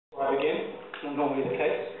Not normally the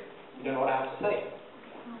case. You don't know what I have to say.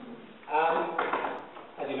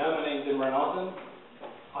 As you know, my name is Imran Azam.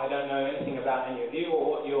 I don't know anything about any of you or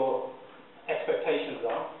what your expectations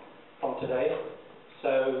are from today.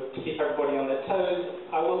 So to keep everybody on their toes,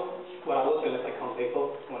 I was going to pick on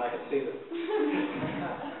people when I could see them.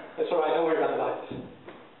 That's all right, don't worry about the lights.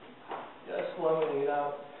 Just 1 minute.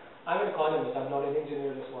 I'm an economist, I'm not an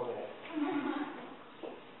engineer. Just 1 minute.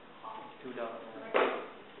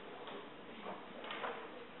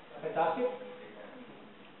 Fantastic?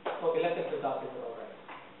 Okay, let's get fantastic. All right.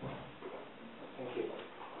 Thank you.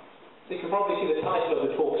 So you can probably see the title of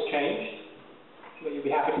the talk's changed, but you'll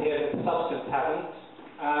be happy to hear that the substance hasn't.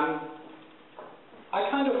 I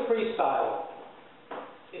kind of freestyle.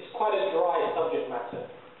 It's quite a dry subject matter,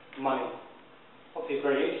 money. Obviously it's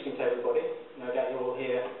very interesting to everybody. No doubt you're all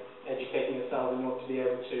here educating yourselves in order to be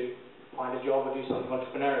able to find a job or do something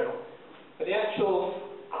entrepreneurial. But the actual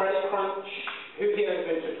credit crunch, who here has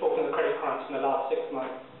been to talk on the credit crunch in the last 6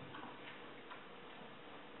 months?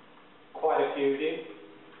 Quite a few of you.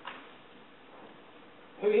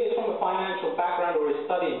 Who here is from a financial background or is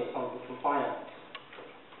studying something from finance?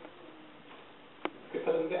 Could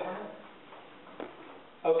put them a bit higher?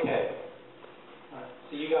 Okay. Right.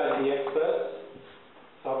 So you guys are the experts,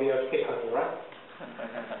 so I'll be able to pick on you, right?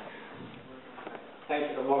 Thank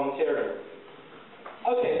you for volunteering.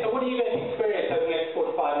 Okay, so what are you going to experience over the next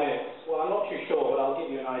 45 minutes? Well, I'm not too sure, but I'll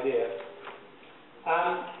give you an idea.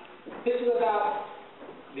 This is about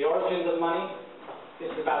the origins of money.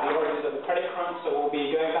 This is about the origins of the credit crunch, so we'll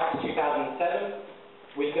be going back to 2007.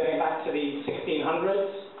 We're going back to the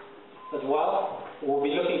 1600s as well. We'll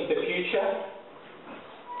be looking to the future.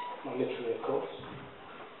 Not literally, of course.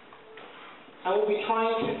 And we'll be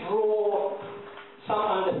trying to draw some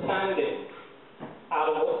understanding out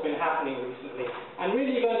of what's been happening recently. And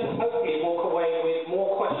really going to hopefully walk away with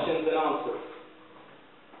more questions than answers.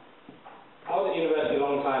 I was at university a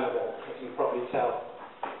long time ago, as you can probably tell.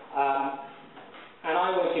 And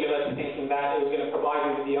I went to university thinking that it was going to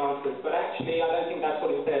provide me with the answers, but actually I don't think that's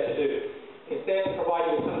what it's there to do. It's there to provide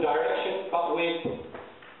you with some direction, but with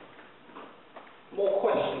more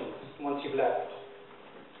questions once you've left.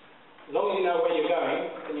 As long as you know where you're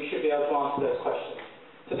going, then you should be able to answer those questions.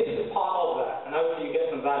 So this is part of that, and hopefully you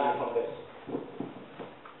get some value from this.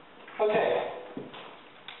 Okay.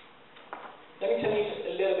 Let me tell you just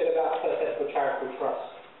a little bit about First Ethical Charitable Trust.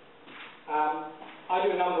 I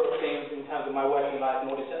do a number of things in terms of my working life in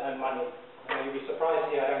order to earn money. And you'll be surprised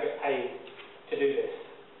to hear I don't get paid to do this.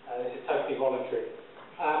 This is totally voluntary.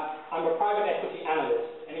 I'm a private equity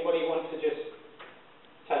analyst. Anybody want to just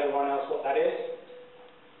tell everyone else what that is?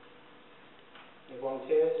 Any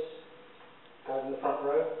volunteers? Guys in the front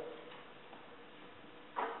row?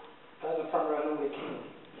 Guys in the front row are normally keen.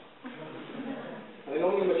 And they're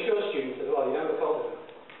normally mature students as well. You don't look older than them.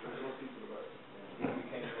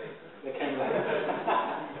 They came late.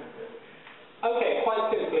 Okay, quite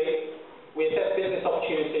simply, we assess business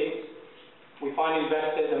opportunities, we find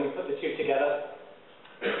investors, and we put the two together.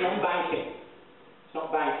 It's not banking. It's not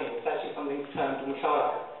banking. It's actually something termed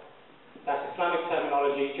musharaka. That's Islamic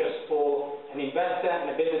terminology just for an investor and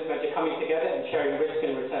a business venture coming together and sharing risk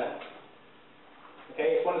and return.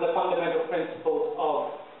 Okay, it's one of the fundamental principles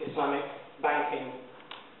of Islamic banking.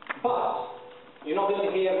 But you're not going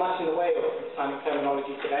to hear much in the way of Islamic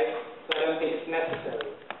terminology today, so I don't think it's necessary.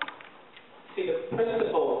 See, the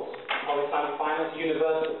principles of Islamic finance are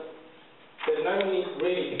universal. There's no need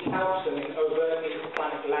really to couch them in overtly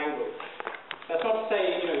Islamic language. That's not to say,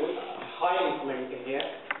 we're hiding from anything here,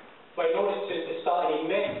 but in order to start any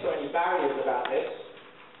myths or any barriers about this,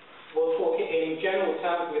 we'll talk it in general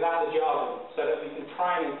terms without the jargon, so that we can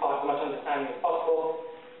try and impart as much understanding as possible.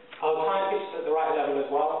 I'll try and pitch it at the right level as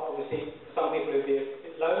well. Obviously, some people will be a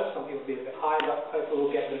bit low, some people will be a bit high, but hopefully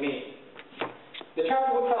we'll get the mean. The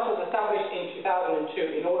Charitable Trust was established in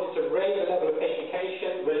 2002 in order to raise the level of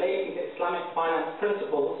education relating to Islamic finance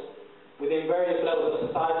principles within various levels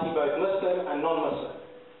of society, both Muslim and non-Muslim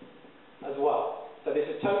as well. So this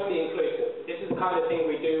is totally inclusive. This is the kind of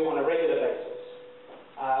thing we do on a regular basis.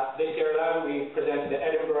 This year alone, we presented at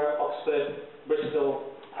Edinburgh, Oxford,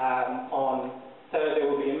 Bristol. On Thursday,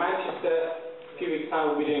 we'll be in Manchester. A few weeks'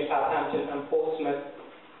 time, we'll be doing Southampton and Portsmouth.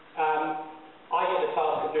 I get the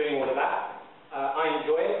task of doing all of that. I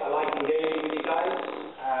enjoy it. I like engaging with you guys.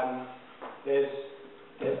 There's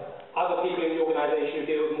other people in the organisation who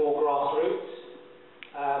deal with more grassroots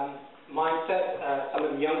mindset, some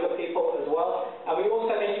of the younger people as well. And we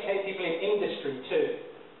also educate people in industry too,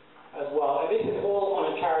 as well. And this is all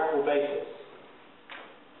on a charitable basis.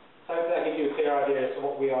 So hopefully that gives you a clear idea as to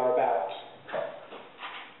what we are about.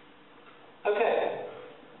 Okay.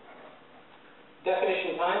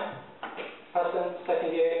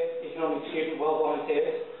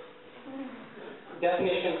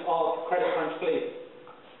 definition of credit crunch, please.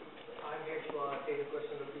 I'm here to take a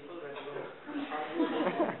question to people rather than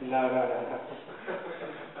No.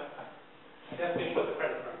 Definition of the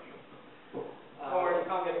credit crunch. Don't worry, you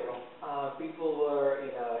can't get it wrong. People were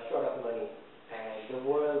short of money, and the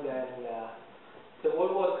world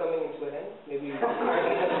was coming into an end. Maybe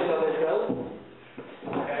 2012.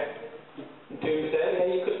 Okay. Doomsday,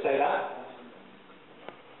 yeah, you could say that.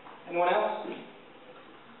 Anyone else?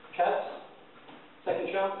 Chats? Second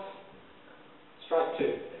chance? Strike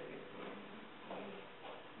two.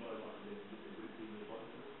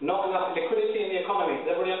 Not enough liquidity in the economy. Does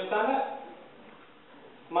everybody understand that?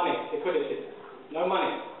 Money, liquidity. No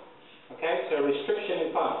money. Okay, so restriction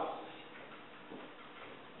in funds.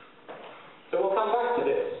 So we'll come back to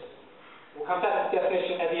this. We'll come back to the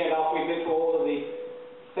definition at the end after we've been through all of the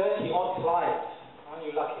 30-odd slides. Aren't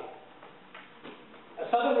you lucky? A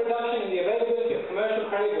sudden reduction in the availability of commercial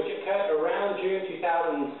credit which occurred around June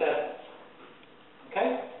 2007. Okay?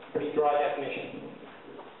 Pretty dry definition.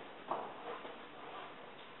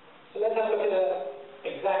 So let's have a look at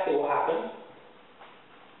exactly what happened.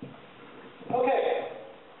 Okay.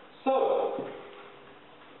 So,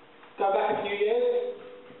 go back a few years.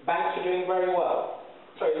 Banks are doing very well.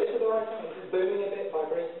 Sorry, is this at the right time? Is this booming a bit,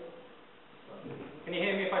 vibrating? Can you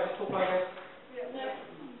hear me if I just talk like this? No.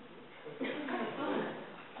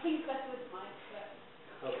 I think it's better with mic, but...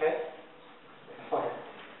 Okay. Fine.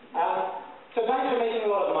 So banks are making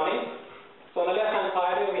a lot of money. So on the left-hand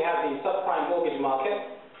side here we have the subprime mortgage market.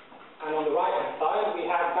 And on the right-hand side we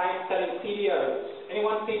have banks selling CDOs.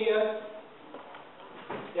 Anyone CDOs?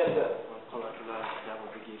 Yes, sir. Collateralized debt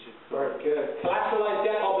obligation. Very good. Collateralized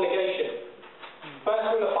debt obligation. First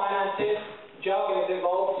rule of finances, jargon is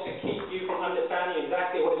involved to keep you from understanding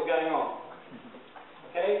exactly what is going on.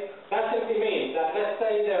 Okay? That simply means that let's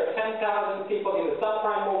say there are 10,000 people in the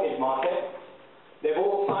subprime mortgage market. They've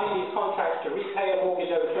all signed these contracts to repay a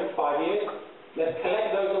mortgage over 25 years. Let's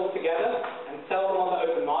collect those all together and sell them on the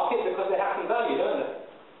open market because they have some value, don't they?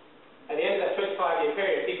 At the end of that 25-year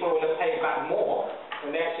period, people will have paid back more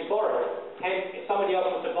than they actually borrowed. Hence, if somebody else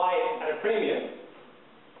was to buy it at a premium,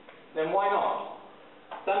 then why not?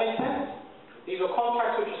 Does that make sense? These are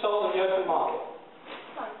contracts which are sold on the open market.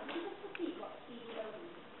 Sorry, can you just repeat what CDO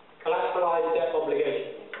means? Collateralized debt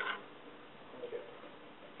obligation.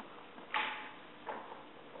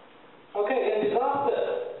 Okay, then disaster.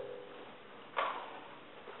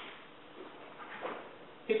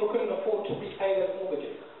 People couldn't afford to repay their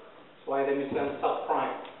mortgages. That's why they've been termed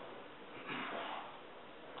subprime.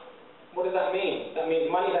 What does that mean? That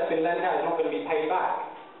means money that's been lent out is not going to be paid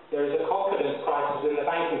back. There is a confidence crisis in the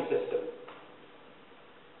banking system.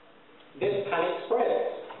 This panic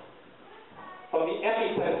spreads from the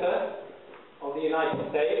epicenter of the United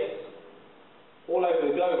States, all over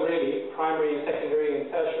the globe really, primary and secondary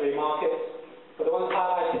and tertiary markets. But the ones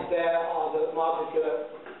highlighted there are the markets that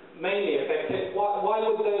are mainly affected. Why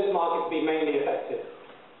would those markets be mainly affected?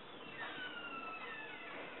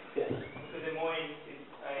 Yes. Because they're more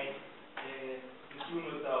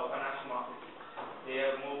consumers of financial markets. They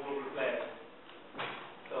are more global players.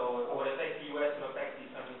 So what affects the US will affect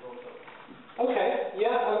these countries also. Okay,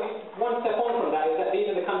 yeah, I mean, one step on from that is that these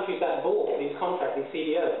are the countries that bought these contracts, these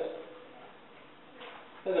CDOs.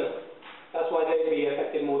 Isn't it? That's why they'd be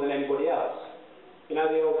affected more than anybody else. You know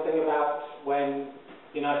the old thing about when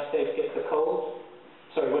the United States gets a cold?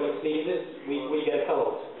 Sorry, when it sneezes, we get a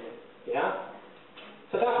cold. Yeah?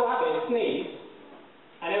 So that's what happened, it sneezed,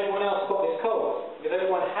 and everyone else got this cold. Because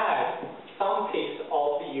everyone had some piece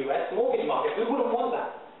of the US mortgage market. Who wouldn't want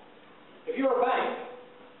that? If you're a bank,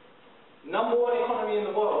 #1 economy in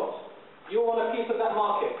the world, you want a piece of that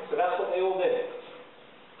market. So that's what they all did.